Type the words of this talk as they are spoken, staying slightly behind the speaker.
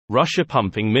Russia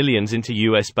pumping millions into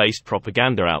US-based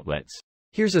propaganda outlets.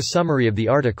 Here's a summary of the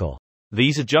article.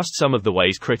 These are just some of the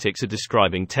ways critics are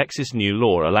describing Texas' new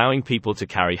law allowing people to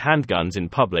carry handguns in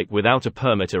public without a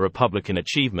permit, a Republican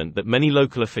achievement that many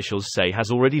local officials say has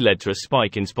already led to a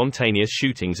spike in spontaneous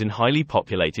shootings in highly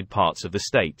populated parts of the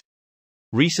state.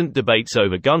 Recent debates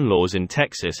over gun laws in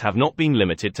Texas have not been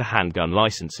limited to handgun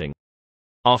licensing.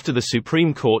 After the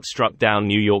Supreme Court struck down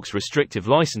New York's restrictive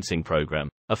licensing program,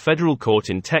 a federal court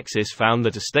in Texas found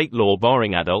that a state law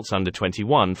barring adults under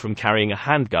 21 from carrying a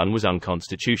handgun was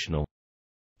unconstitutional.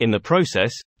 In the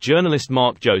process, journalist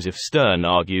Mark Joseph Stern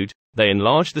argued, they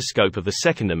enlarged the scope of the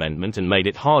Second Amendment and made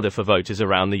it harder for voters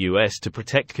around the U.S. to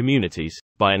protect communities,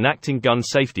 by enacting gun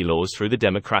safety laws through the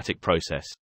democratic process.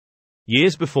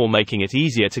 Years before making it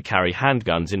easier to carry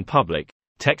handguns in public,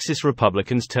 Texas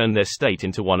Republicans turned their state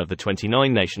into one of the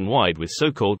 29 nationwide with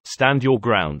so-called Stand Your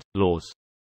Ground laws.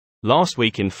 Last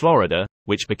week in Florida,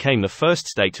 which became the first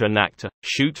state to enact a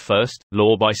Shoot First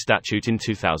law by statute in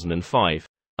 2005,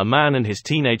 a man and his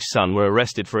teenage son were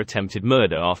arrested for attempted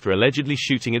murder after allegedly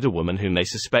shooting at a woman whom they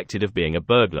suspected of being a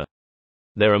burglar.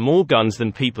 There are more guns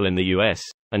than people in the U.S.,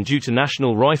 and due to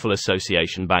National Rifle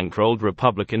Association bankrolled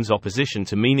Republicans' opposition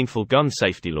to meaningful gun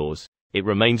safety laws, it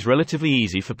remains relatively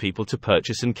easy for people to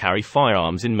purchase and carry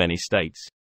firearms in many states.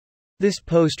 This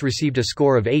post received a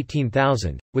score of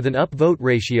 18,000, with an upvote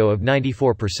ratio of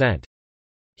 94%.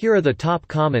 Here are the top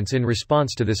comments in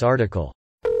response to this article.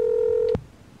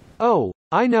 Oh,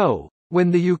 I know. When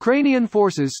the Ukrainian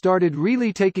forces started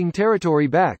really taking territory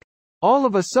back, all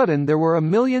of a sudden there were a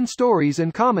million stories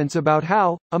and comments about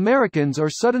how Americans are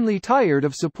suddenly tired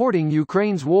of supporting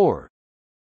Ukraine's war.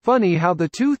 Funny how the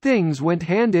two things went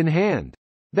hand in hand.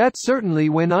 That's certainly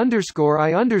when I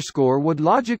would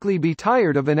logically be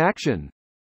tired of inaction.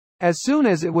 As soon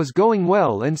as it was going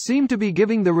well and seemed to be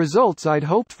giving the results I'd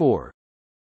hoped for.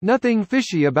 Nothing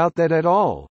fishy about that at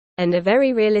all. And a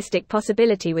very realistic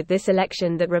possibility with this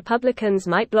election that Republicans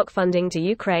might block funding to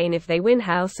Ukraine if they win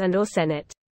House and/or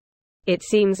Senate. It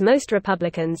seems most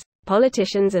Republicans,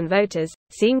 politicians and voters,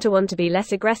 seem to want to be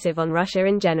less aggressive on Russia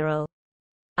in general.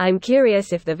 I'm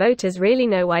curious if the voters really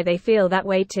know why they feel that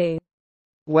way too.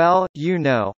 Well,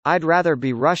 I'd rather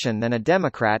be Russian than a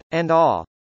Democrat, and all.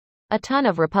 A ton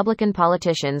of Republican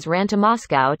politicians ran to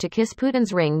Moscow to kiss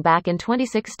Putin's ring back in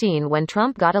 2016 when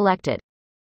Trump got elected.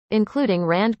 Including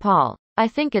Rand Paul. I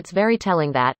think it's very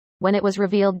telling that, when it was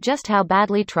revealed just how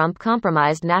badly Trump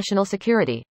compromised national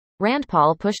security, Rand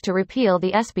Paul pushed to repeal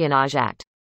the Espionage Act.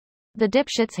 The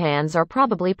dipshit's hands are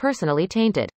probably personally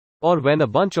tainted. Or when a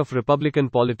bunch of Republican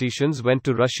politicians went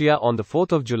to Russia on the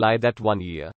 4th of July that one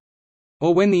year.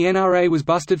 Or when the NRA was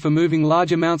busted for moving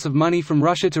large amounts of money from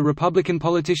Russia to Republican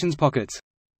politicians' pockets.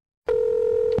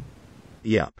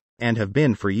 Yep, and have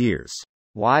been for years.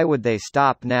 Why would they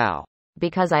stop now?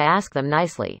 Because I asked them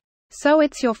nicely. So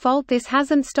it's your fault this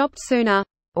hasn't stopped sooner.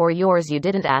 Or yours, you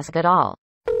didn't ask at all.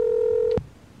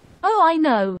 Oh, I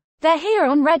know. They're here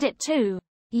on Reddit too.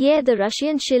 Yeah, the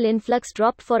Russian shill influx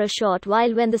dropped for a short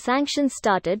while when the sanctions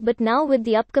started, but now with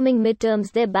the upcoming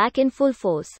midterms they're back in full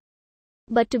force.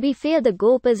 But to be fair, the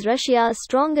GOP is Russia's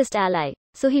strongest ally,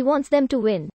 so he wants them to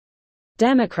win.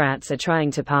 Democrats are trying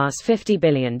to pass $50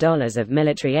 billion of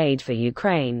military aid for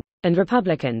Ukraine, and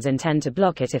Republicans intend to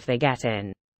block it if they get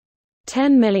in.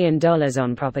 $10 million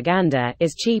on propaganda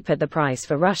is cheap at the price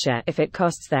for Russia if it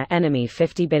costs their enemy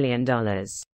 $50 billion.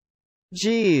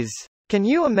 Jeez. Can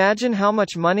you imagine how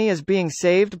much money is being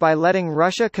saved by letting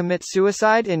Russia commit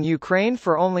suicide in Ukraine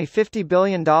for only $50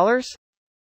 billion?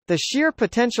 The sheer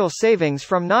potential savings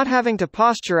from not having to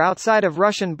posture outside of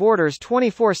Russian borders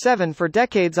 24/7 for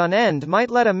decades on end might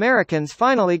let Americans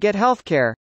finally get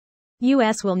healthcare.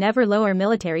 US will never lower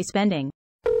military spending.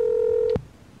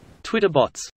 Twitter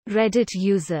bots. Reddit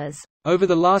users. Over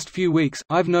the last few weeks,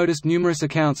 I've noticed numerous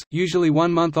accounts, usually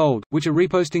 1 month old, which are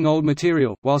reposting old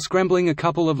material, while scrambling a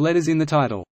couple of letters in the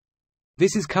title.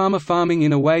 This is karma farming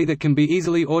in a way that can be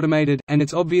easily automated, and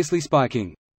it's obviously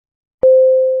spiking.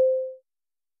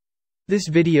 This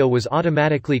video was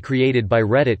automatically created by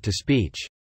Reddit to speech.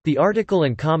 The article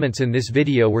and comments in this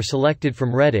video were selected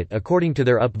from Reddit according to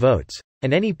their upvotes,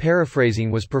 and any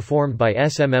paraphrasing was performed by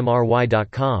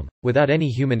smmry.com, without any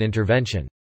human intervention.